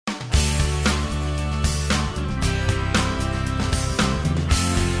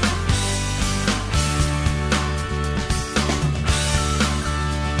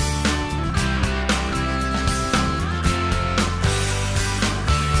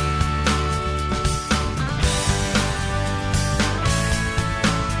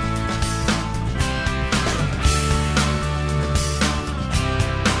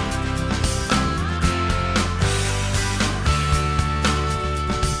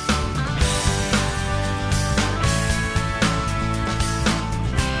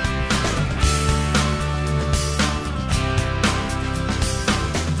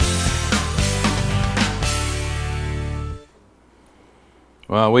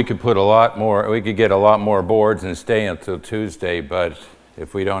Well, we could put a lot more, we could get a lot more boards and stay until Tuesday, but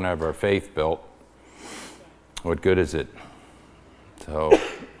if we don't have our faith built, what good is it? So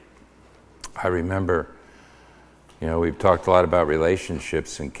I remember, you know, we've talked a lot about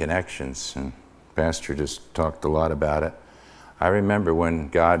relationships and connections, and Pastor just talked a lot about it. I remember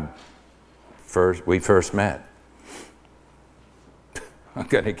when we first met. I'm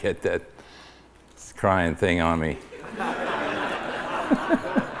going to get that crying thing on me.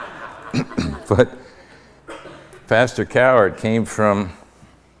 But Pastor Coward came from,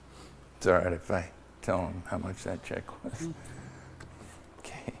 it's all right if I tell him how much that check was.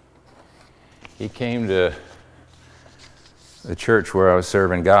 Okay. He came to the church where I was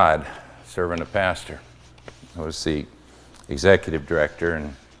serving God, serving a pastor. I was the executive director,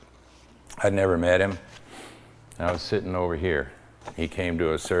 and I'd never met him. I was sitting over here. He came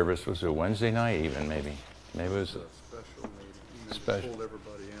to a service, was it a Wednesday night even, maybe? Maybe it was a special meeting. Special. Pulled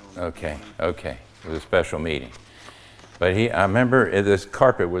everybody in. Okay. It was a special meeting. But I remember this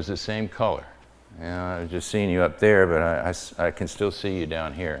carpet was the same color. You know, I was just seeing you up there, but I can still see you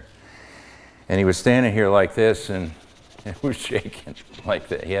down here. And he was standing here like this, and it was shaking like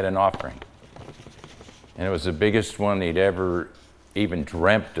that. He had an offering. And it was the biggest one he'd ever even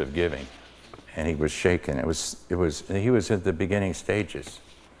dreamt of giving. And he was shaking. He was at the beginning stages.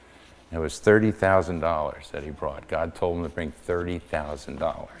 It was $30,000 that he brought. God told him to bring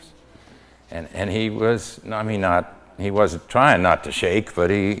 $30,000. And he was, he wasn't trying not to shake, but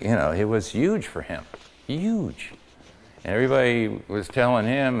it was huge for him. Huge. And everybody was telling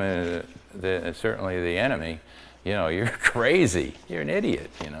him, certainly the enemy, you're crazy. You're an idiot,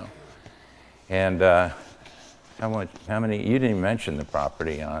 And how many, you didn't even mention the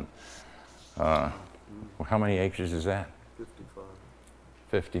property on, how many acres is that? 55.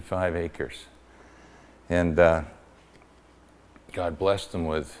 55 acres. And God blessed him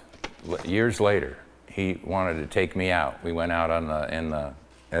with, years later, he wanted to take me out. We went out in the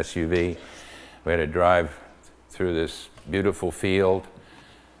SUV. We had to drive through this beautiful field.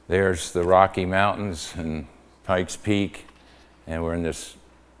 There's the Rocky Mountains and Pikes Peak, and we're in this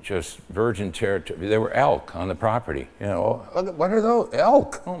just virgin territory. There were elk on the property. Look, what are those?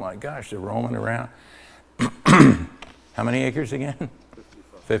 Elk. Oh my gosh, they're roaming around. How many acres again?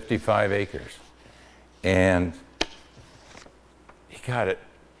 55 acres. And he got it.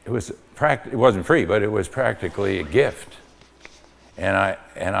 It wasn't free, but it was practically a gift. And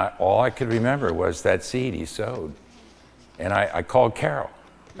all I could remember was that seed he sowed. And I called Carol.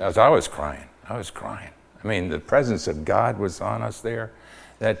 I was crying. I mean, the presence of God was on us there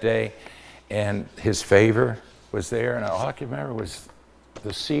that day, and his favor was there, and all I could remember was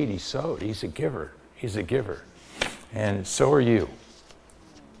the seed he sowed. He's a giver. And so are you.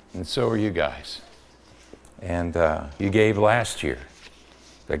 And so are you guys. And you gave last year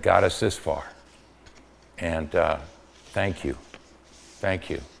that got us this far. And thank you.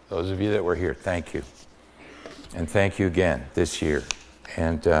 Those of you that were here, thank you. And thank you again this year.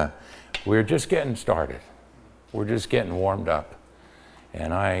 And we're just getting started. We're just getting warmed up.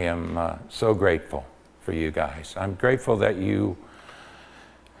 And I am so grateful for you guys. I'm grateful that you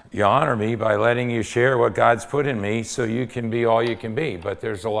honor me by letting you share what God's put in me so you can be all you can be. But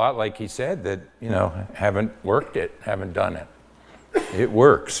there's a lot, like he said, that, haven't worked it, haven't done it. It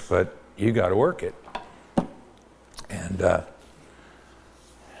works, but you got to work it. And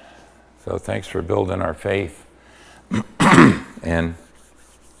so thanks for building our faith. And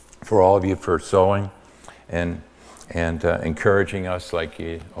for all of you for sowing and encouraging us like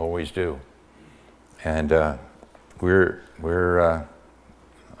you always do. And I'm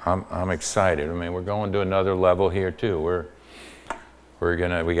excited. I mean, we're going to another level here too. We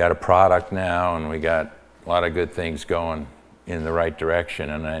got a product now, and we got a lot of good things going in the right direction.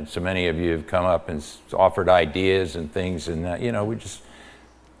 And so many of you have come up and offered ideas and things, and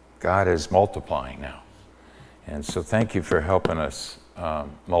God is multiplying now. And so thank you for helping us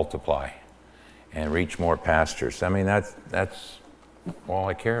multiply and reach more pastors. I mean, that's all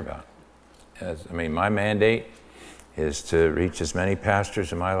I care about. My mandate is to reach as many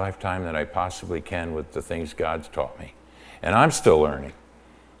pastors in my lifetime that I possibly can with the things God's taught me. And I'm still learning.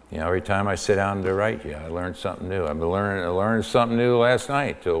 Every time I sit down to write I learn something new. I learned something new last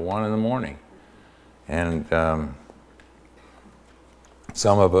night till 1 in the morning. And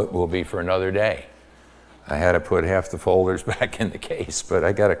some of it will be for another day. I had to put half the folders back in the case, but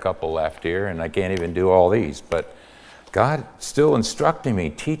I got a couple left here, and I can't even do all these. But God's still instructing me,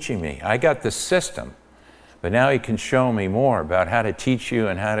 teaching me. I got the system, but now he can show me more about how to teach you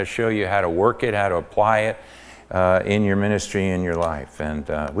and how to show you how to work it, how to apply it in your ministry, in your life. And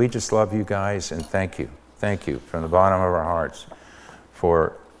we just love you guys, and thank you. Thank you from the bottom of our hearts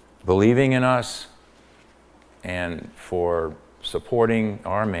for believing in us and for supporting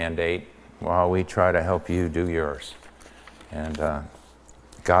our mandate while we try to help you do yours. And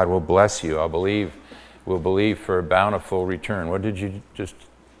God will bless you. We'll believe for a bountiful return. What did you just...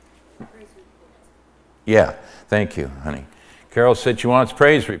 Yeah, thank you, honey. Carol said she wants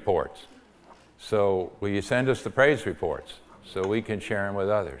praise reports. So will you send us the praise reports so we can share them with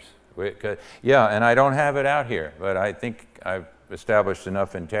others? Yeah, and I don't have it out here, but I think I've established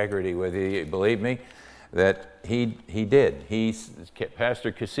enough integrity with you, believe me, that he did.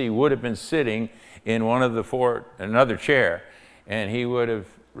 Pastor Cassie would have been sitting in one of another chair, and he would have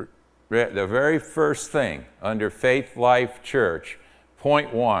read the very first thing under Faith Life Church,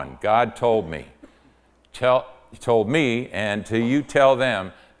 point 1, God told me, and to you tell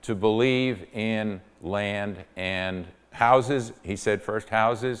them to believe in land and houses. He said first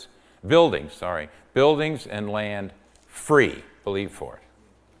houses, buildings and land free. Believe for it.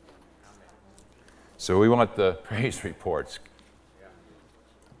 So we want the praise reports.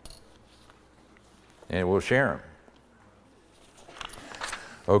 And we'll share them.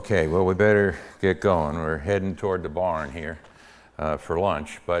 Okay, well, we better get going. We're heading toward the barn here for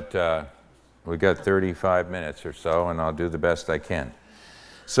lunch, but we got 35 minutes or so, and I'll do the best I can.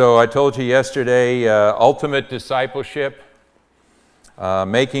 So I told you yesterday, ultimate discipleship,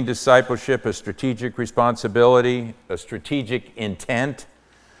 making discipleship a strategic responsibility, a strategic intent.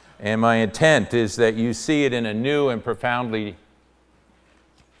 And my intent is that you see it in a new and profoundly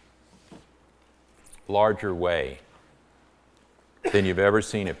larger way than you've ever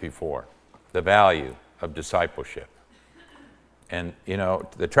seen it before. The value of discipleship. And, you know,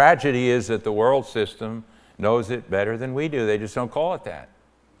 the tragedy is that the world system knows it better than we do. They just don't call it that.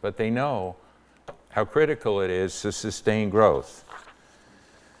 But they know how critical it is to sustain growth.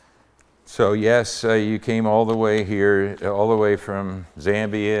 So yes, you came all the way here, all the way from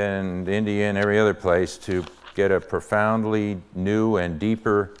Zambia and India and every other place to get a profoundly new and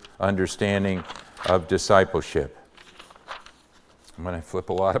deeper understanding of discipleship. I'm going to flip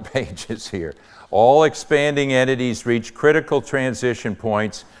a lot of pages here. All expanding entities reach critical transition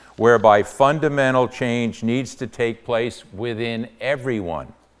points whereby fundamental change needs to take place within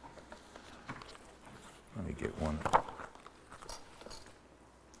everyone. Let me get one.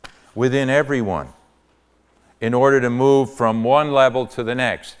 Within everyone, in order to move from one level to the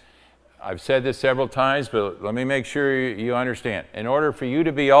next. I've said this several times, but let me make sure you understand. In order for you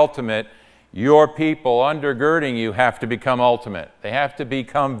to be ultimate, your people undergirding you have to become ultimate. They have to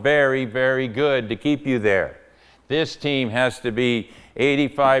become very, very good to keep you there. This team has to be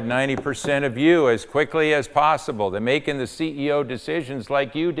 85, 90% of you as quickly as possible. They're making the CEO decisions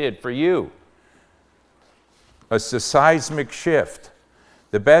like you did for you. It's a seismic shift.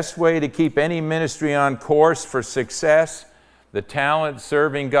 The best way to keep any ministry on course for success, the talent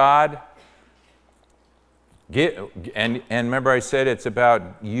serving God, and remember I said it's about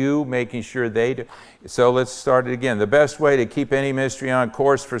you making sure they do. So let's start it again. The best way to keep any ministry on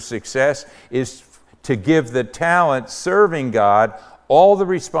course for success is to give the talent serving God all the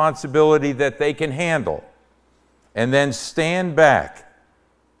responsibility that they can handle. And then stand back.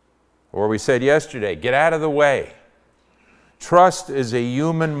 Or we said yesterday, get out of the way. Trust is a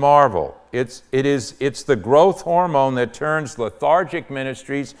human marvel. It's the growth hormone that turns lethargic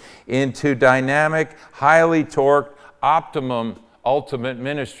ministries into dynamic, highly torqued, ultimate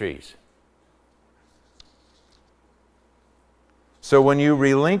ministries. So when you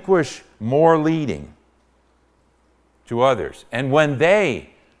relinquish more leading to others, and when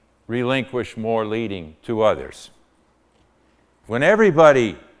they relinquish more leading to others, when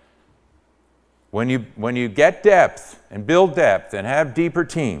you get depth and build depth and have deeper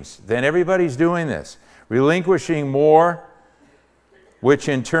teams, then everybody's doing this. Relinquishing more, which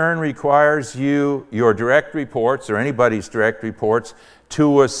in turn requires your direct reports, or anybody's direct reports,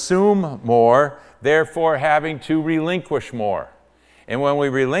 to assume more, therefore having to relinquish more. And when we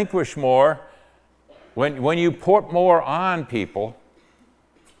relinquish more, when you put more on people,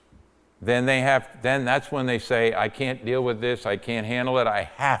 then that's when they say, I can't deal with this, I can't handle it, I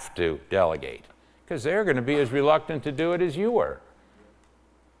have to delegate. Because they're going to be as reluctant to do it as you were.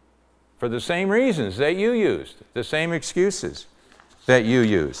 For the same reasons that you used, the same excuses that you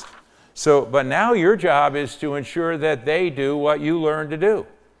used. So, but now your job is to ensure that they do what you learned to do.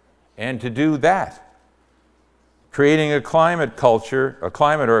 And to do that, creating a climate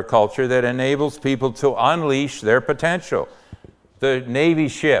or a culture that enables people to unleash their potential. The Navy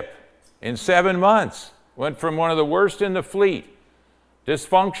ship, in 7 months, went from one of the worst in the fleet,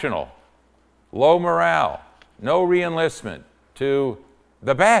 dysfunctional, low morale, no re-enlistment, to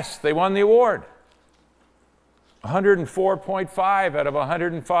the best. They won the award. 104.5 out of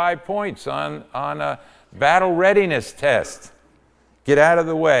 105 points on a battle readiness test. Get out of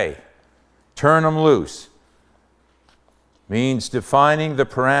the way. Turn them loose. Means defining the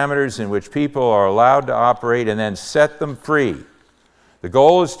parameters in which people are allowed to operate and then set them free. The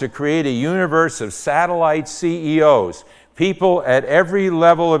goal is to create a universe of satellite CEOs, people at every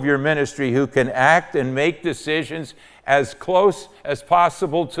level of your ministry who can act and make decisions as close as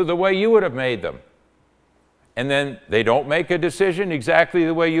possible to the way you would have made them. And then they don't make a decision exactly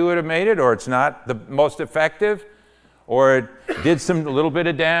the way you would have made it, or it's not the most effective, or it did a little bit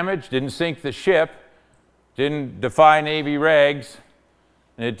of damage, didn't sink the ship, didn't defy Navy regs,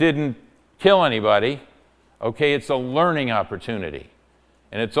 and it didn't kill anybody. Okay, it's a learning opportunity.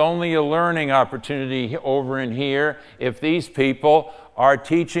 And it's only a learning opportunity over in here if these people are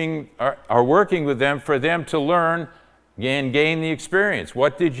are working with them for them to learn and gain the experience.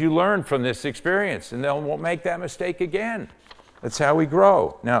 What did you learn from this experience? And they won't make that mistake again. That's how we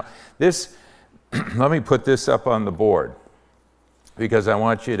grow. Now, this, let me put this up on the board because I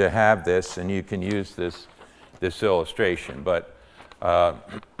want you to have this and you can use this illustration. But I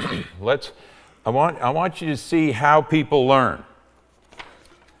want you to see how people learn.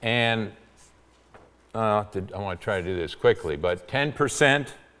 And I want to try to do this quickly, but 10%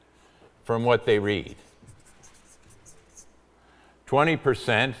 from what they read.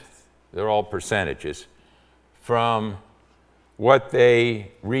 20%, they're all percentages, from what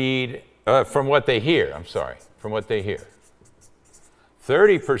they read, from what they hear, from what they hear.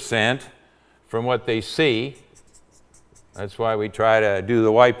 30% from what they see. That's why we try to do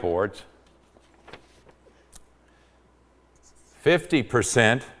the whiteboards.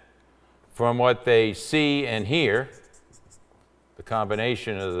 50% from what they see and hear, the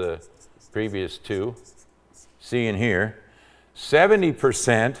combination of the previous two, see and hear.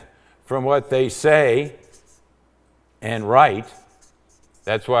 70% from what they say and write.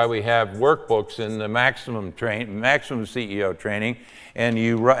 That's why we have workbooks in the maximum CEO training,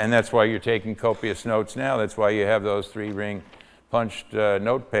 and that's why you're taking copious notes now. That's why you have those 3-ring punched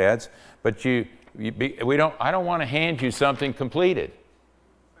notepads. But I don't want to hand you something completed.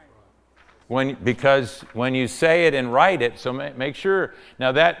 Because when you say it and write it, so make sure.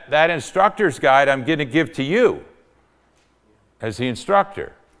 Now that instructor's guide I'm going to give to you as the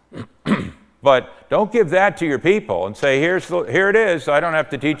instructor. But don't give that to your people and say, here it is, I don't have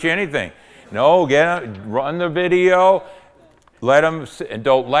to teach you anything. No, run the video, and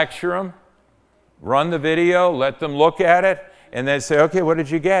don't lecture them. Run the video, let them look at it, and then say, okay, what did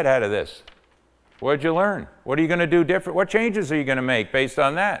you get out of this? What did you learn? What are you going to do different? What changes are you going to make based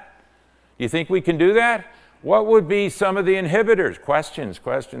on that? Do you think we can do that? What would be some of the inhibitors? Questions.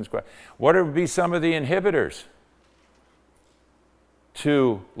 What would be some of the inhibitors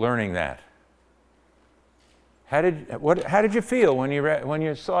to learning that? How did you feel when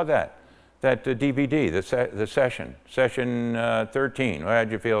you saw that DVD, the session 13? How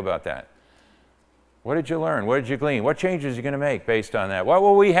did you feel about that? What did you learn? What did you glean? What changes are you going to make based on that? What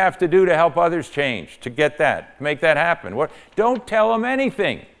will we have to do to help others change, to get that, to make that happen? Don't tell them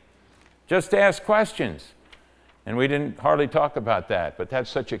anything. Just ask questions. And we didn't hardly talk about that, but that's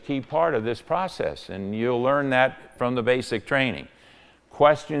such a key part of this process, and you'll learn that from the basic training.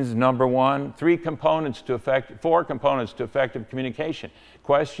 Questions, number one. 4 components to effective communication.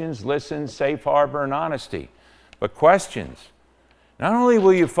 Questions, listen, safe harbor, and honesty. But questions. Not only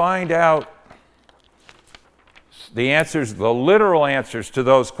will you find out the answers, the literal answers to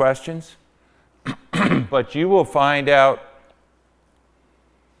those questions, but you will find out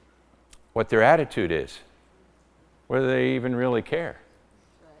what their attitude is, whether they even really care,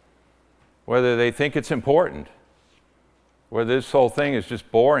 whether they think it's important, whether this whole thing is just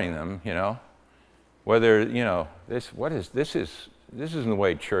boring them, whether, this isn't the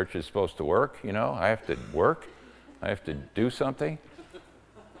way church is supposed to work, I have to work, I have to do something.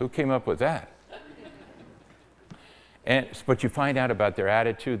 Who came up with that? But you find out about their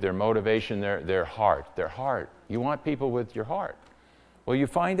attitude, their motivation, their heart. You want people with your heart. Well, you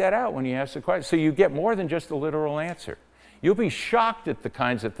find that out when you ask the question. So you get more than just a literal answer. You'll be shocked at the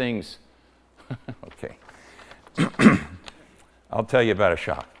kinds of things. Okay. I'll tell you about a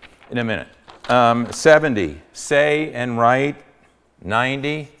shock in a minute. 70, say and write.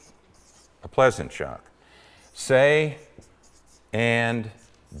 90, a pleasant shock. Say and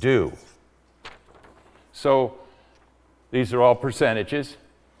do. So these are all percentages.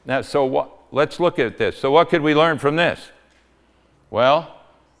 Now, let's look at this. So what could we learn from this? Well,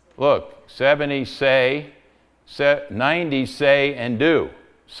 look, 70 say, 90 say and do.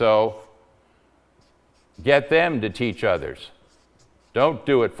 So get them to teach others. Don't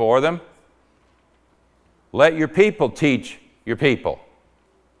do it for them. let your people teach your people.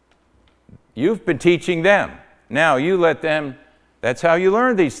 You've been teaching them. Now you let them, that's how you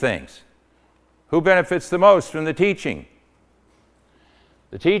learn these things. Who benefits the most from the teaching?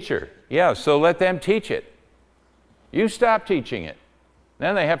 The teacher. Yeah, so let them teach it. You stop teaching it.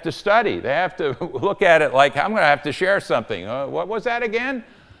 Then they have to study. They have to look at it like, I'm going to have to share something. What was that again?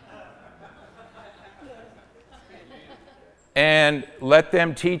 And let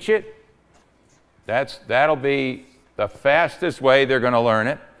them teach it. That'll be the fastest way they're going to learn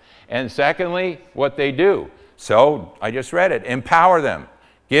it. And secondly, what they do. So, I just read it. Empower them.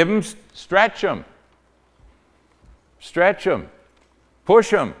 Give them, stretch them. Stretch them.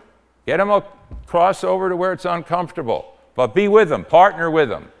 Push them. Get them across over to where it's uncomfortable. But be with them. Partner with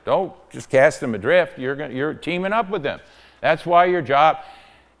them. Don't just cast them adrift. You're teaming up with them. That's why your job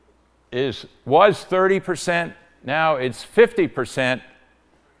was 30%. Now it's 50%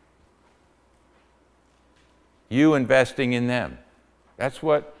 you investing in them. That's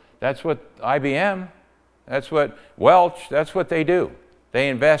what IBM, that's what Welch, that's what they do. They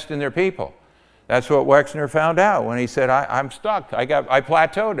invest in their people. That's what Wexner found out when he said, I'm stuck. I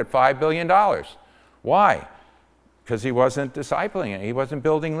plateaued at $5 billion. Why? Because he wasn't discipling it. He wasn't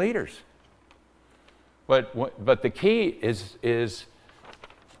building leaders. But the key is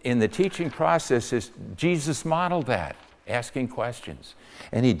in the teaching process is Jesus modeled that, asking questions.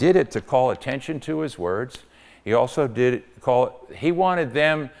 And he did it to call attention to his words. He also he wanted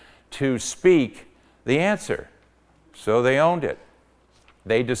them to speak the answer. So they owned it.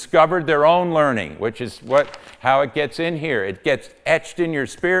 They discovered their own learning, which is how it gets in here. It gets etched in your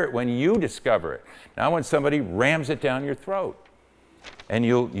spirit when you discover it. Not when somebody rams it down your throat. And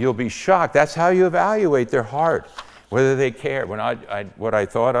you'll be shocked. That's how you evaluate their heart, whether they care. What I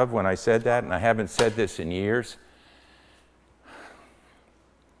thought of when I said that, and I haven't said this in years.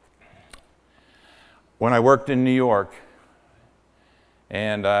 When I worked in New York,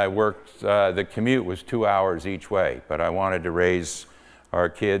 and the commute was 2 hours each way, but I wanted to raise our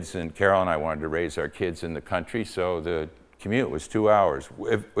kids, and Carol and I wanted to raise our kids in the country, so the commute was 2 hours,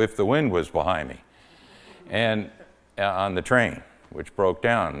 if the wind was behind me, and on the train, which broke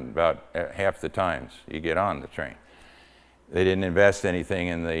down about half the times you get on the train. They didn't invest anything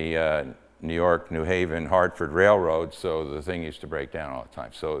in the New York, New Haven, Hartford Railroad, so the thing used to break down all the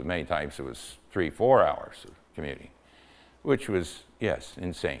time. So many times it was 3-4 hours of commuting, which was, yes,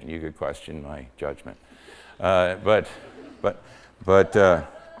 insane. You could question my judgment. But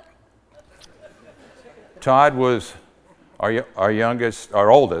Todd was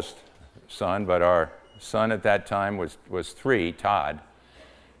our oldest son, but our son at that time was 3, Todd,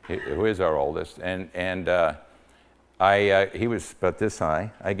 who is our oldest, and he was about this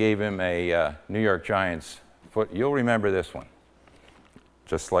high. I gave him a New York Giants foot. You'll remember this one,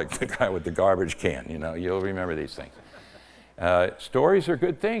 just like the guy with the garbage can. You'll remember these things. Stories are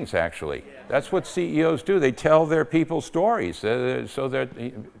good things, actually. That's what CEOs do. They tell their people stories. Pastor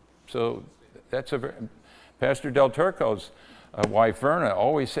Del Turco's wife Verna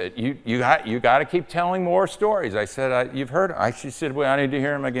always said, "You got to keep telling more stories." I said, "You've heard." She said, "Well, I need to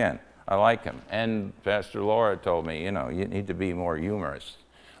hear them again. I like him." And Pastor Laura told me, you need to be more humorous.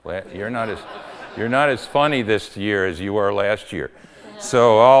 You're not as funny this year as you were last year.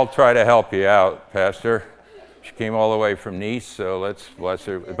 So I'll try to help you out, Pastor. She came all the way from Nice, so let's bless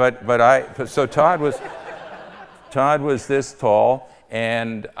her. So Todd was this tall,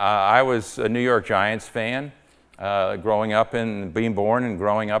 and I was a New York Giants fan, being born and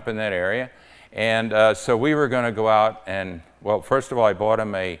growing up in that area. And so we were going to go out and, well, first of all, I bought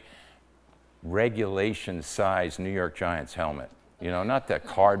him a regulation size New York Giants helmet. Not that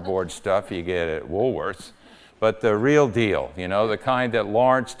cardboard stuff you get at Woolworths, but the real deal, the kind that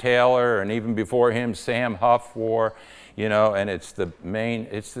Lawrence Taylor and even before him Sam Huff wore, and it's the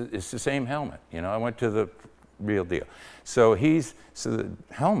same helmet. I went to the real deal. So the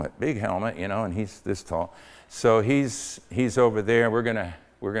helmet, big helmet, and he's this tall. So he's over there. We're gonna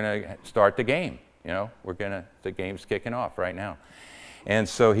start the game. The game's kicking off right now. And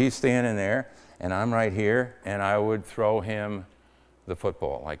so he's standing there, and I'm right here, and I would throw him the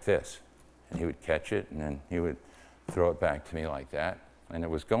football like this. And he would catch it, and then he would throw it back to me like that. And it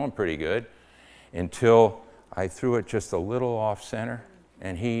was going pretty good until I threw it just a little off center,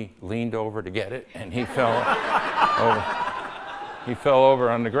 and he leaned over to get it, and he fell over. He fell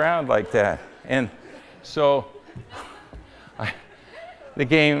over on the ground like that. And so the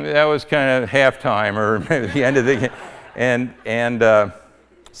game, that was kind of halftime or maybe the end of the game. And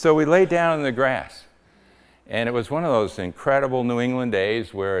so we lay down in the grass. And it was one of those incredible New England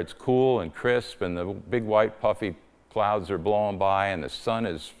days where it's cool and crisp and the big white puffy clouds are blowing by and the sun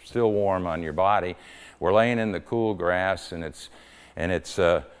is still warm on your body. We're laying in the cool grass, and it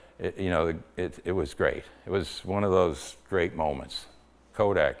was great. It was one of those great moments,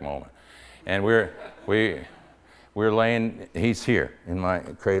 Kodak moment. And we're laying, he's here,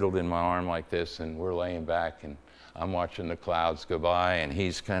 cradled in my arm like this, and we're laying back, and I'm watching the clouds go by, and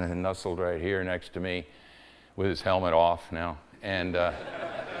he's kind of nestled right here next to me with his helmet off now. And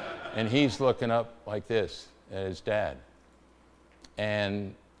he's looking up like this at his dad.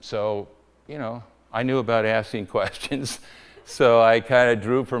 And so, I knew about asking questions, so I kind of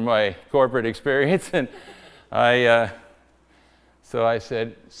drew from my corporate experience, and so I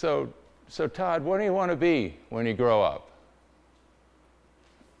said, so Todd, what do you want to be when you grow up?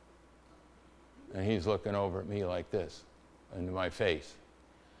 And he's looking over at me like this, into my face.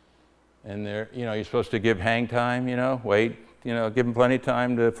 And there, you're supposed to give hang time, wait, give him plenty of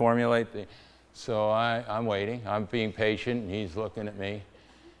time to formulate. So I'm waiting, I'm being patient, and he's looking at me,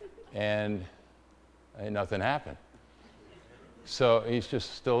 and nothing happened. So he's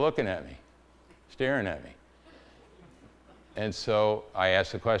just still looking at me, staring at me. And so I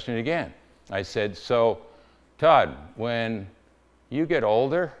asked the question again. I said, so Todd, when you get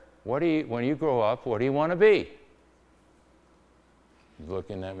older, when you grow up, what do you want to be? He's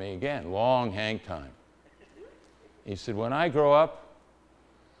looking at me again, long hang time. He said, when I grow up,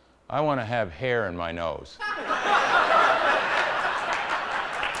 I want to have hair in my nose.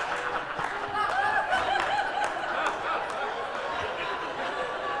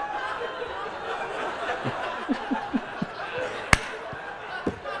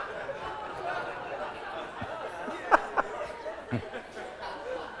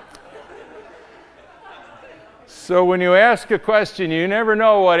 So when you ask a question, you never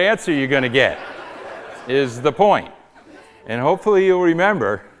know what answer you're going to get, is the point. And hopefully you'll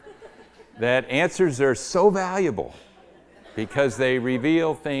remember that answers are so valuable because they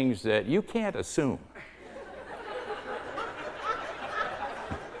reveal things that you can't assume.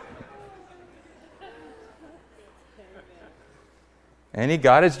 And he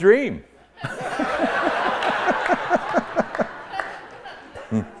got his dream.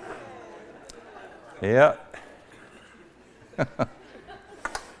 Yeah.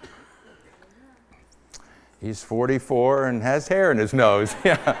 He's 44 and has hair in his nose.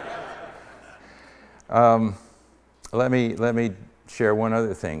 Yeah. Let me share one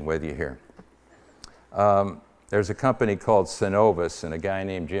other thing with you here. There's a company called Synovus, and a guy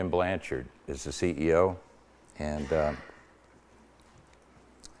named Jim Blanchard is the CEO. And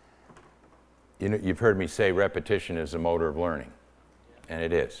you've heard me say repetition is a motor of learning, and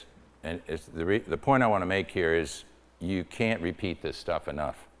it is. And the point I want to make here is you can't repeat this stuff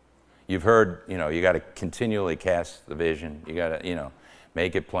enough. You've heard, you got to continually cast the vision. You got to,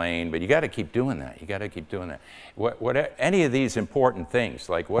 make it plain, but you got to keep doing that. You got to keep doing that. Any of these important things,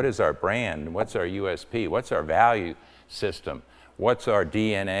 like what is our brand, what's our USP, what's our value system, what's our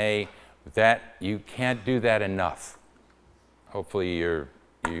DNA, that you can't do that enough. Hopefully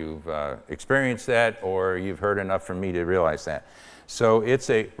you've experienced that, or you've heard enough from me to realize that. So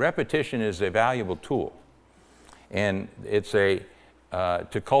repetition is a valuable tool. And it's to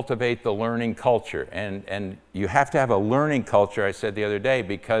cultivate the learning culture. And you have to have a learning culture, I said the other day,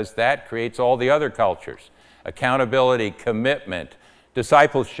 because that creates all the other cultures. Accountability, commitment,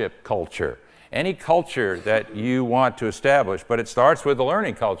 discipleship culture. Any culture that you want to establish, but it starts with the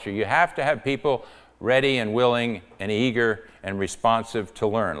learning culture. You have to have people ready and willing and eager and responsive to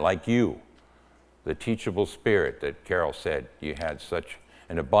learn, like you. The teachable spirit that Carol said you had such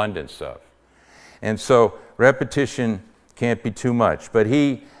an abundance of. And so repetition can't be too much. But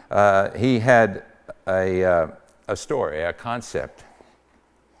he had a story, a concept.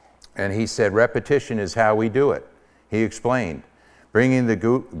 And he said, repetition is how we do it. He explained, bringing the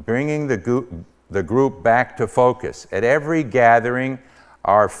group back to focus. At every gathering,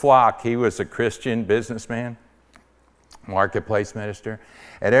 our flock, he was a Christian businessman, marketplace minister.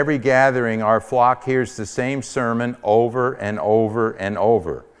 At every gathering, our flock hears the same sermon over and over and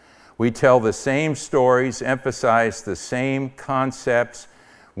over. We tell the same stories, emphasize the same concepts.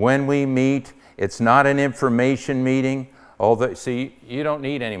 When we meet, it's not an information meeting. See, you don't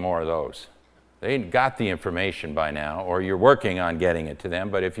need any more of those. They got the information by now, or you're working on getting it to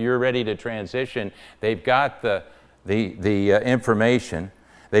them. But if you're ready to transition, they've got the information.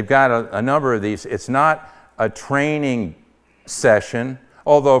 They've got a number of these. It's not a training session,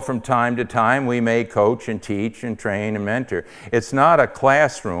 although from time to time we may coach and teach and train and mentor. It's not a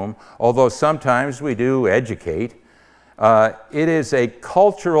classroom, although sometimes we do educate. It is a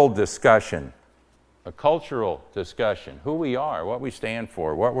cultural discussion. A cultural discussion. Who we are, what we stand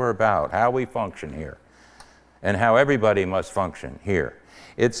for, what we're about, how we function here. and how everybody must function here.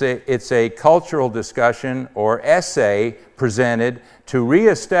 It's a cultural discussion or essay presented to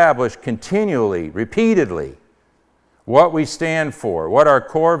reestablish continually, repeatedly, what we stand for, what our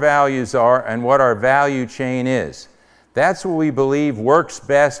core values are, and what our value chain is. That's what we believe works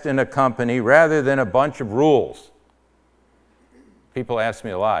best in a company rather than a bunch of rules. People ask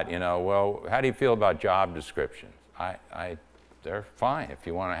me a lot, you know, well, how do you feel about job descriptions? They're fine if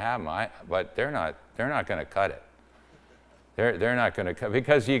you want to have them, but they're not going to cut it. They're not going to cut,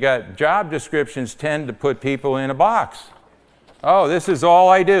 because you got job descriptions tend to put people in a box. Oh, this is all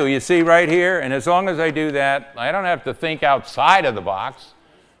I do. You see right here, and as long as I do that, I don't have to think outside of the box.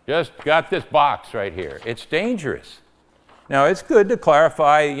 Just got this box right here. It's dangerous. Now, it's good to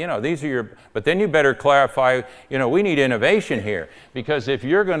clarify, you know, these are your, but then you better clarify, you know, we need innovation here, because if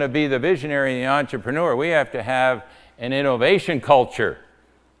you're going to be the visionary and the entrepreneur, we have to have an innovation culture.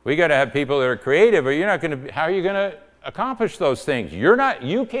 We got to have people that are creative, or you're not going to, how are you going to accomplish those things?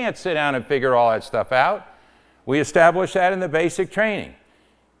 You can't sit down and figure all that stuff out. We established that in the basic training.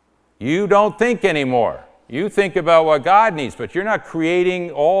 You don't think anymore. You think about what God needs, but you're not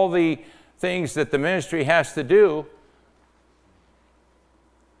creating all the things that the ministry has to do.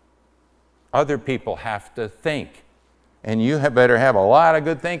 Other people have to think, and you better have a lot of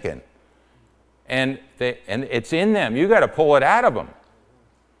good thinking. And it's in them. You got to pull it out of them.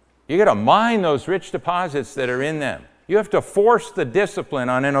 You got to mine those rich deposits that are in them. You have to force the discipline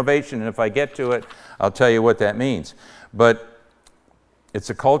on innovation, and if I get to it, I'll tell you what that means. But it's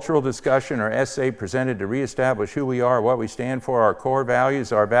a cultural discussion or essay presented to reestablish who we are, what we stand for, our core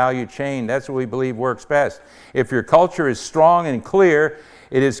values, our value chain. That's what we believe works best. If your culture is strong and clear,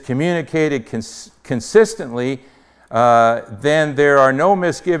 it is communicated consistently, then there are no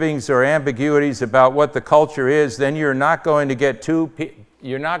misgivings or ambiguities about what the culture is. Then you're not going to get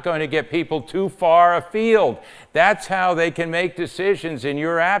people too far afield. That's how they can make decisions in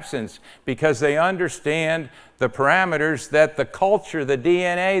your absence, because they understand the parameters that the culture, the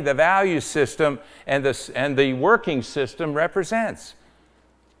DNA, the value system, and the working system represents.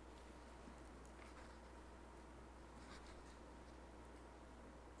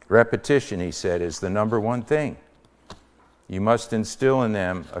 Repetition, he said, is the number one thing. You must instill in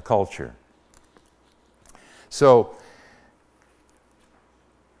them a culture. So,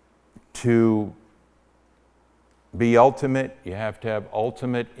 to be ultimate, you have to have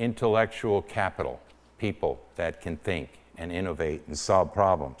ultimate intellectual capital, people that can think and innovate and solve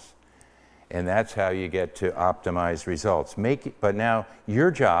problems. And that's how you get to optimize results. But now,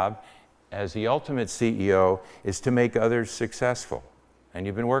 your job as the ultimate CEO is to make others successful. And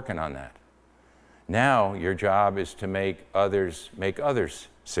you've been working on that. Now, your job is to make others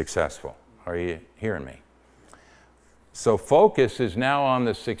successful. Are you hearing me? So focus is now on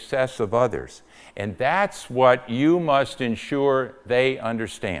the success of others. And that's what you must ensure they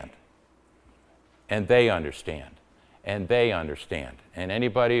understand. And they understand. And they understand. And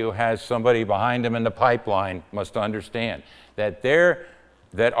anybody who has somebody behind them in the pipeline must understand that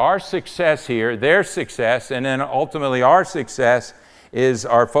our success here, their success, and then ultimately our success, is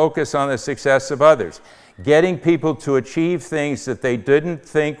our focus on the success of others. Getting people to achieve things that they didn't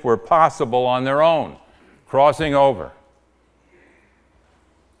think were possible on their own. Crossing over.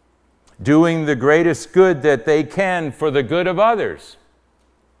 Doing the greatest good that they can for the good of others.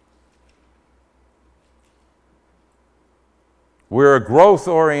 We're a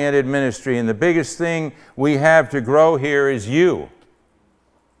growth-oriented ministry, and the biggest thing we have to grow here is you.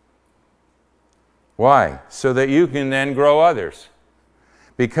 Why? So that you can then grow others.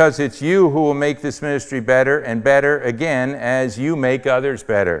 Because it's you who will make this ministry better and better again as you make others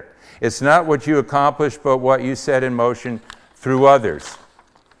better. It's not what you accomplish, but what you set in motion through others.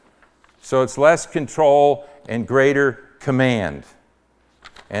 So it's less control and greater command.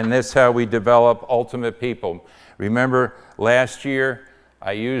 And that's how we develop ultimate people. Remember, last year,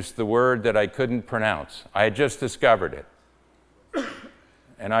 I used the word that I couldn't pronounce. I had just discovered it.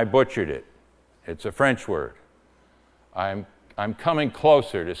 And I butchered it. It's a French word. I'm coming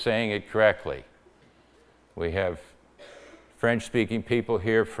closer to saying it correctly. We have French-speaking people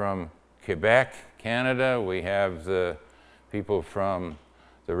here from Quebec, Canada. We have the people from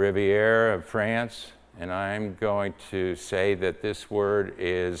the Riviera of France. And I'm going to say that this word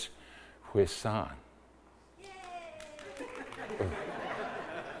is puissant.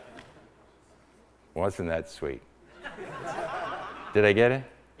 Wasn't that sweet? Did I get it?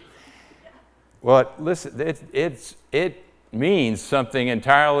 Well, listen, it means something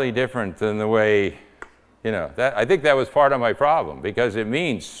entirely different than the way, I think that was part of my problem, because it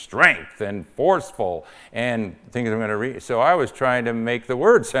means strength and forceful and things I'm going to read. So I was trying to make the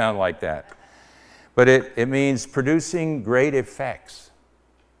word sound like that. But it means producing great effects.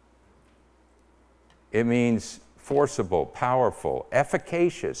 It means forcible, powerful,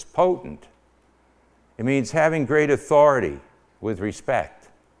 efficacious, potent. It means having great authority with respect,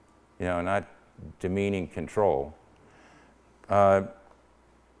 not demeaning control.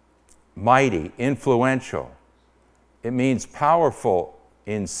 Mighty, influential. It means powerful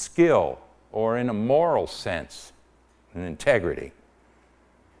in skill or in a moral sense, in integrity.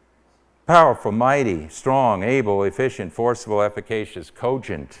 Powerful, mighty, strong, able, efficient, forcible, efficacious,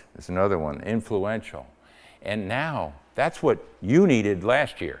 cogent is another one, influential. And now, that's what you needed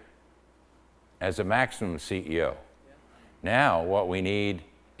last year as a maximum CEO. Now, what we need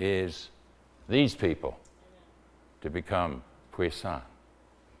is these people to become puissant.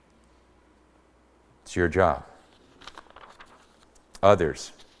 It's your job.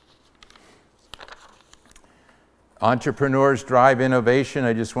 Others. Entrepreneurs drive innovation.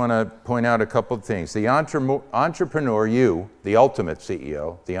 I just want to point out a couple of things. The entrepreneur, you, the ultimate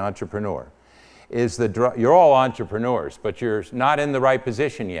CEO, the entrepreneur, you're all entrepreneurs, but you're not in the right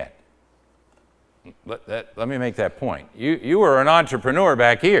position yet. Let me make that point. You were an entrepreneur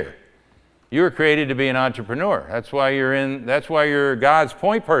back here. You were created to be an entrepreneur. That's why you're God's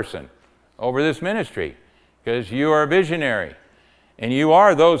point person over this ministry, because you are a visionary. And you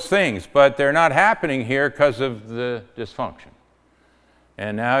are those things, but they're not happening here because of the dysfunction.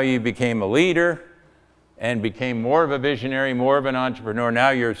 And now you became a leader and became more of a visionary, more of an entrepreneur. Now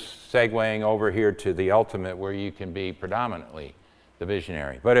you're segueing over here to the ultimate where you can be predominantly the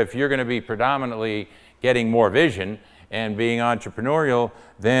visionary. But if you're going to be predominantly getting more vision and being entrepreneurial,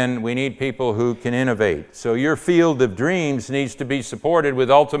 then we need people who can innovate. So your field of dreams needs to be supported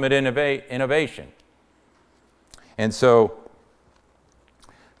with ultimate innovation. And so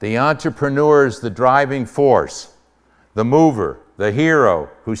the entrepreneur is the driving force, the mover, the hero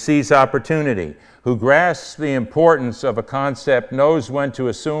who sees opportunity, who grasps the importance of a concept, knows when to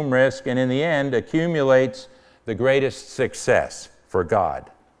assume risk, and in the end accumulates the greatest success for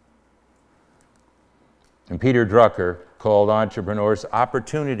God. And Peter Drucker called entrepreneurs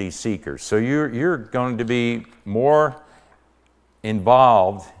opportunity seekers. So you're going to be more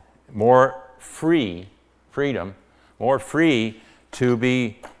involved, more free to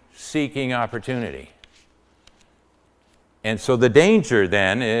be seeking opportunity. And so the danger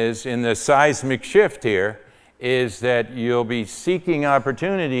then is, in the seismic shift here, is that you'll be seeking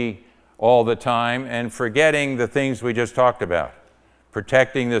opportunity all the time and forgetting the things we just talked about,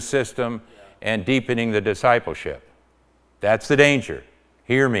 protecting the system and deepening the discipleship. That's the danger.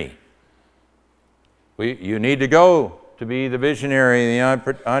 Hear me. You need to go to be the visionary, the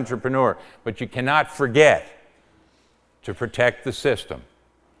entrepreneur, but you cannot forget to protect the system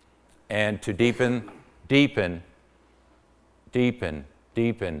and to deepen the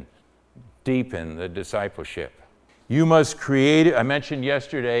discipleship. You must create, I mentioned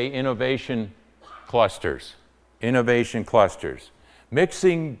yesterday, innovation clusters,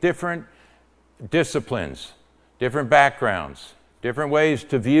 mixing different disciplines, different backgrounds, different ways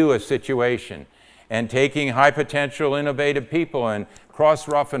to view a situation, and taking high potential, innovative people and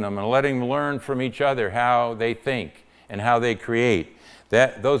cross-roughing them and letting them learn from each other how they think and how they create.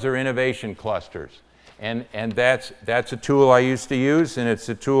 Those are innovation clusters. And that's a tool I used to use, and it's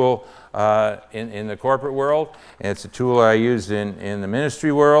a tool in the corporate world, and it's a tool I use in the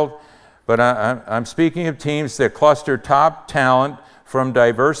ministry world. But I'm speaking of teams that cluster top talent from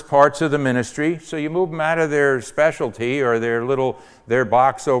diverse parts of the ministry. So you move them out of their specialty or their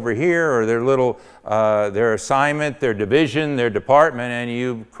box over here, or their assignment, their division, their department, and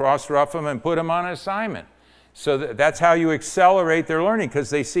you cross-rough them and put them on an assignment. So that's how you accelerate their learning, because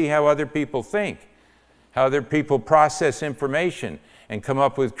they see how other people think, how other people process information and come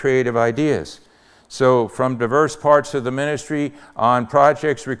up with creative ideas. So from diverse parts of the ministry on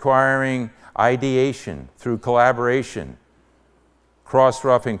projects requiring ideation through collaboration,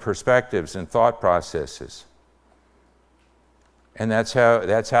 cross-roughing perspectives and thought processes. And that's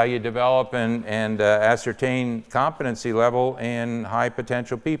how you develop and ascertain competency level in high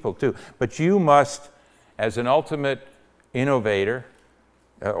potential people too. But you must, as an ultimate innovator,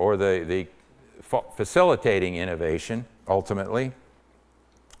 or the facilitating innovation, ultimately,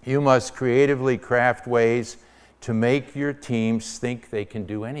 you must creatively craft ways to make your teams think they can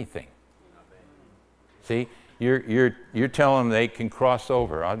do anything. See, you're telling them they can cross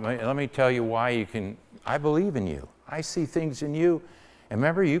over. Let me tell you why you can. I believe in you. I see things in you. And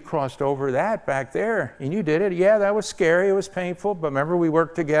remember, you crossed over that back there, and you did it. Yeah, that was scary. It was painful. But remember, we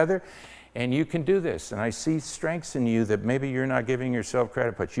worked together, and you can do this. And I see strengths in you that maybe you're not giving yourself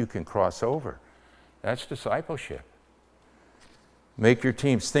credit, but you can cross over. That's discipleship. Make your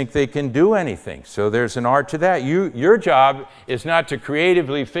teams think they can do anything. So there's an art to that. Your job is not to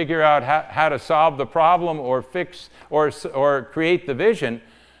creatively figure out how to solve the problem or fix or create the vision,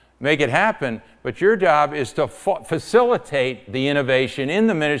 make it happen, but your job is to facilitate the innovation in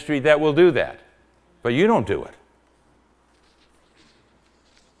the ministry that will do that. But you don't do it.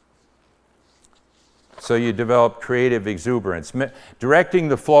 So you develop creative exuberance, directing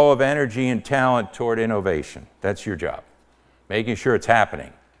the flow of energy and talent toward innovation. That's your job. Making sure it's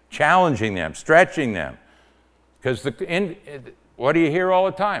happening, challenging them, stretching them. Because what do you hear all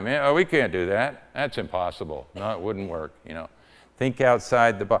the time? Oh, we can't do that. That's impossible. No, it wouldn't work. You know, think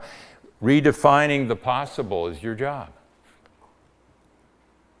outside the box. Redefining the possible is your job.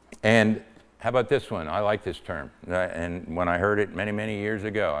 And how about this one? I like this term. And when I heard it many, many years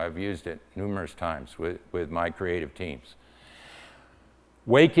ago, I've used it numerous times with my creative teams.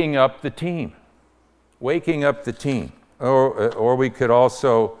 Waking up the team. Waking up the team. Or we could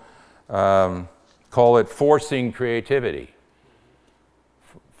also call it forcing creativity.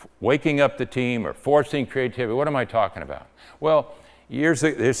 Waking up the team or forcing creativity. What am I talking about? Well, here's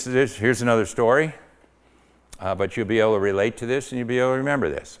another story, but you'll be able to relate to this and you'll be able to remember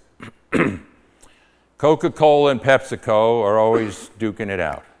this. Coca-Cola and PepsiCo are always duking it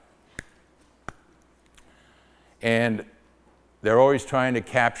out. And they're always trying to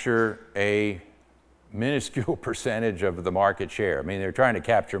capture a minuscule percentage of the market share. I mean, they're trying to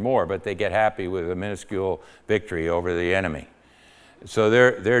capture more, but they get happy with a minuscule victory over the enemy. So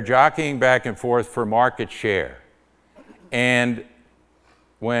they're jockeying back and forth for market share. And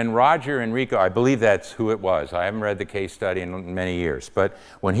when Roger Enrico, I believe that's who it was, I haven't read the case study in many years, but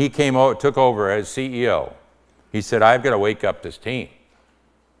when he took over as CEO, he said, I've got to wake up this team.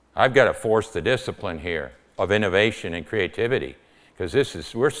 I've got to force the discipline here of innovation and creativity,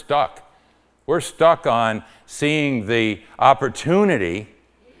 because we're stuck. We're stuck on seeing the opportunity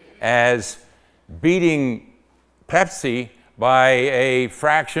as beating Pepsi by a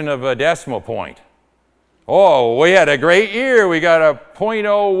fraction of a decimal point. Oh, we had a great year. We got a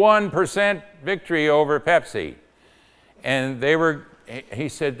 0.01% victory over Pepsi. And he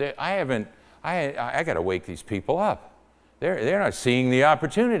said, I got to wake these people up. They're not seeing the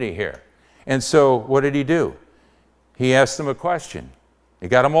opportunity here. And so what did he do? He asked them a question. He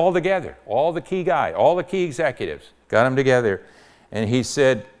got them all together, all the key guys, all the key executives, got them together. And he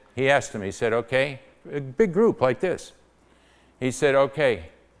asked them, he said, okay, a big group like this. He said, okay,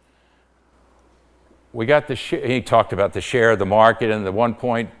 we got he talked about the share of the market and the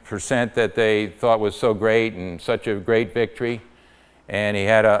 1% that they thought was so great and such a great victory. And he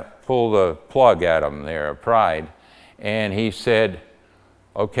had to pull the plug at them there of pride. And he said,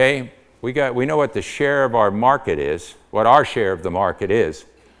 okay, we know what the share of our market is, what our share of the market is,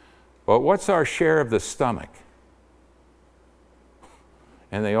 but what's our share of the stomach?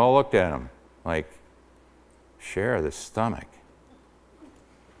 And they all looked at him like, share of the stomach.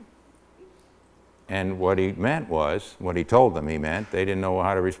 And what he meant was, what he told them he meant, they didn't know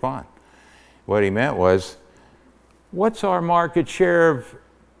how to respond. What he meant was, what's our market share of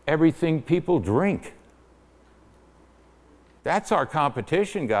everything people drink? That's our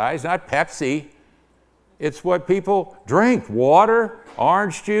competition, guys, not Pepsi. It's what people drink. Water,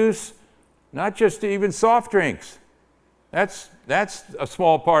 orange juice, not just even soft drinks. That's a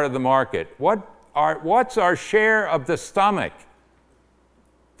small part of the market. What's our share of the stomach?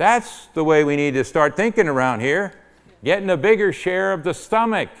 That's the way we need to start thinking around here. Getting a bigger share of the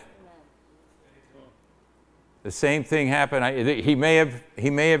stomach. The same thing happened. He may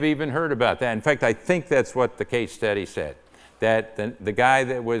have even heard about that. In fact, I think that's what the case study said. That the guy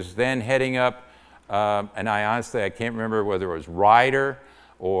that was then heading up, and I can't remember whether it was Ryder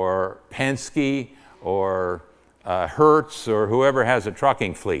or Penske or Hertz or whoever has a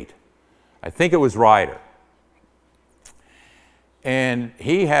trucking fleet. I think it was Ryder. And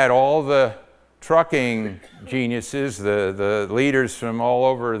he had all the trucking geniuses, the leaders from all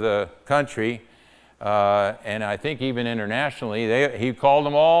over the country, and I think even internationally, he called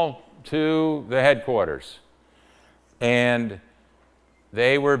them all to the headquarters. And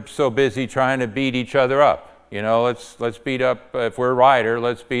they were so busy trying to beat each other up. You know, let's beat up, if we're Ryder,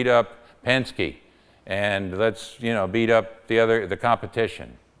 let's beat up Penske. And let's, beat up the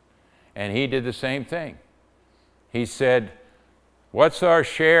competition. And he did the same thing. He said, what's our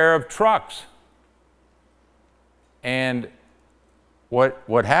share of trucks? And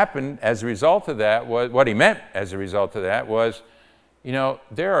what happened as a result of that was, what he meant as a result of that was,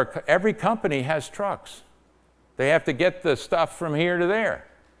 every company has trucks. They have to get the stuff from here to there.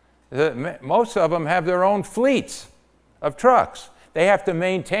 Most of them have their own fleets of trucks. They have to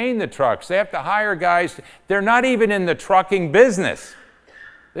maintain the trucks. They have to hire guys. They're not even in the trucking business.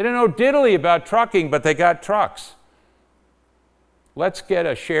 They don't know diddly about trucking, but they got trucks. Let's get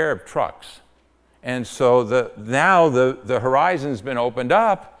a share of trucks. And so now the horizon's been opened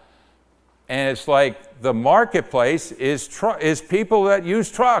up, and it's like the marketplace is people that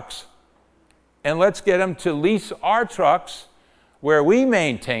use trucks. And let's get them to lease our trucks where we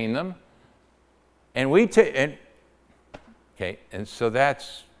maintain them, and and so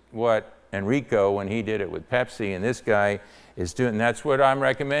that's what Enrico, when he did it with Pepsi, and this guy is doing. That's what I'm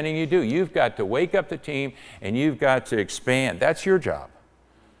recommending you do. You've got to wake up the team, and you've got to expand. That's your job.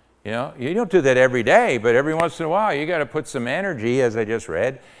 You know, you don't do that every day, but every once in a while, you got to put some energy, as I just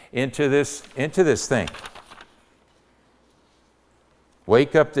read, into this thing.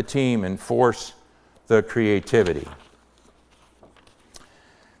 Wake up the team and force the creativity.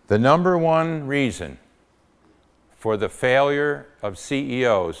 The number one reason for the failure of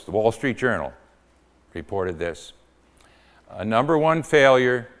CEOs, the Wall Street Journal reported this. The number one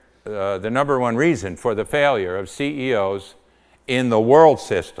reason for the failure of CEOs in the world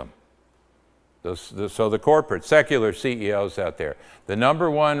system, so the corporate, secular CEOs out there, the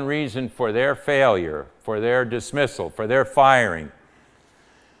number one reason for their failure, for their dismissal, for their firing,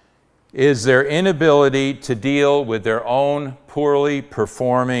 is their inability to deal with their own poorly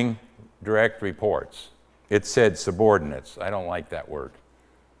performing direct reports. It said subordinates. I don't like that word.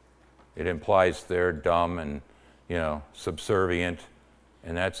 It implies they're dumb and, subservient,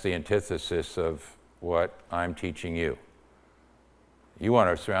 and that's the antithesis of what I'm teaching you. You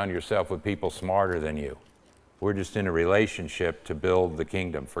want to surround yourself with people smarter than you. We're just in a relationship to build the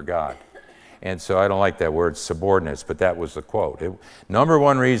kingdom for God. And so I don't like that word subordinates, but that was the quote. Number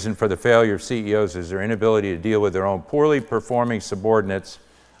one reason for the failure of CEOs is their inability to deal with their own poorly performing subordinates.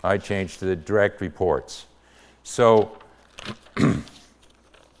 I changed to the direct reports. So,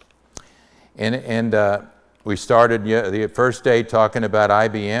 we started the first day talking about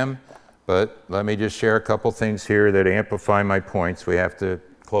IBM, but let me just share a couple things here that amplify my points. We have to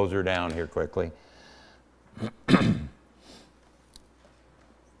close her down here quickly.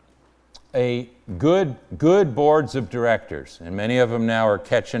 Good boards of directors, and many of them now are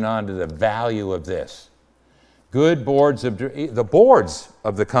catching on to the value of this. Good boards the boards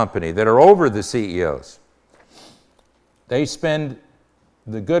of the company that are over the CEOs, the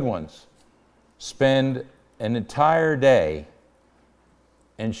good ones, spend an entire day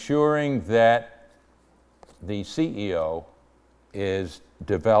ensuring that the CEO is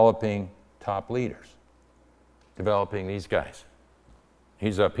developing top leaders, developing these guys.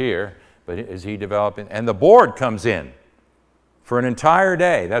 He's up here, but is he developing? And the board comes in for an entire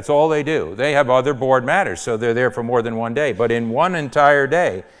day. That's all they do. They have other board matters, so they're there for more than one day. But in one entire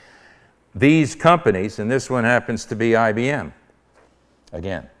day, these companies, and this one happens to be IBM,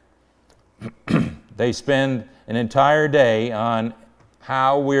 again, they spend an entire day on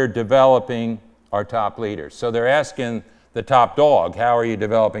how we're developing our top leaders. So they're asking the top dog, how are you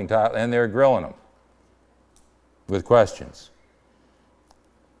developing top, and they're grilling them with questions.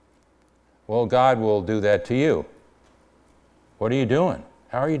 Well, God will do that to you. What are you doing?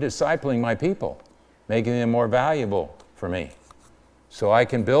 How are you discipling my people, making them more valuable for me, so I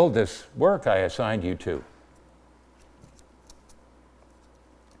can build this work I assigned you to?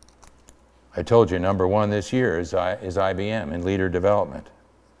 I told you number one this year is IBM in leader development.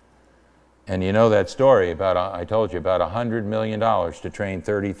 And you know that story about, I told you, about $100 million to train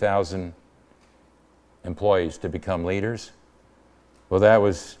 30,000 employees to become leaders. Well, that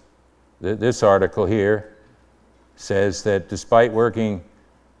was, this article here says that despite working,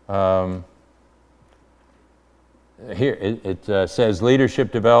 here it says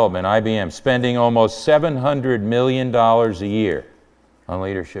leadership development, IBM, spending almost $700 million a year on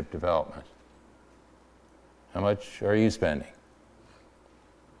leadership development. How much are you spending?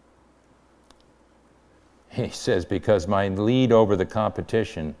 He says, because my lead over the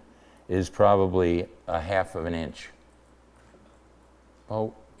competition is probably a half of an inch.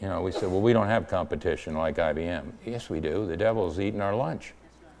 Oh, we said, well, we don't have competition like IBM. Yes, we do. The devil's eating our lunch.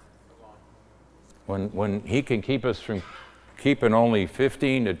 When he can keep us from keeping only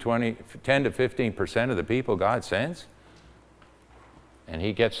 10 to 15% of the people God sends, and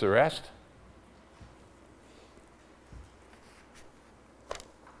he gets the rest.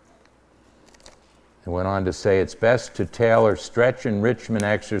 It went on to say it's best to tailor stretch enrichment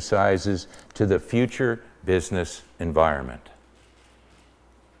exercises to the future business environment.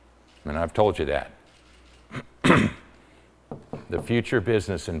 And I've told you that. The future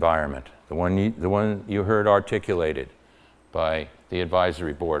business environment, the one you heard articulated by the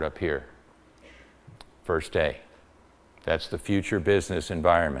advisory board up here, first day. That's the future business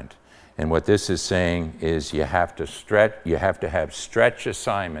environment. And what this is saying is you have to stretch, you have to have stretch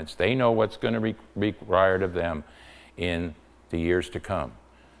assignments. They know what's going to be required of them in the years to come.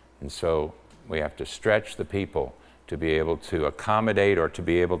 And so we have to stretch the people to be able to accommodate or to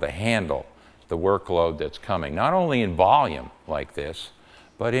be able to handle the workload that's coming, not only in volume like this,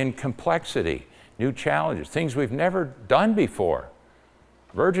 but in complexity, new challenges, things we've never done before.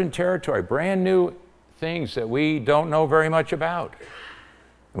 Virgin territory, brand new things that we don't know very much about.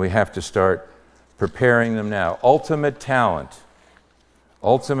 We have to start preparing them now. Ultimate talent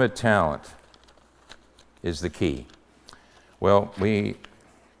is the key. Well, we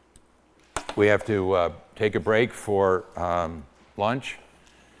have to take a break for lunch,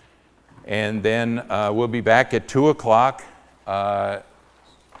 and then we'll be back at 2 o'clock.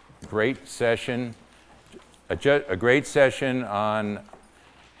 Great session, a great session on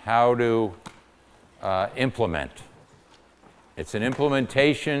how to implement. It's an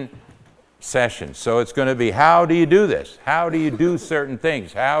implementation session. So it's going to be, how do you do this? How do you do certain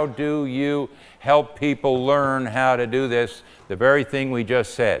things? How do you help people learn how to do this? The very thing we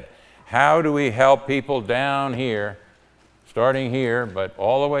just said. How do we help people down here, starting here, but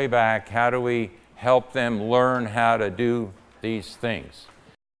all the way back? How do we help them learn how to do these things?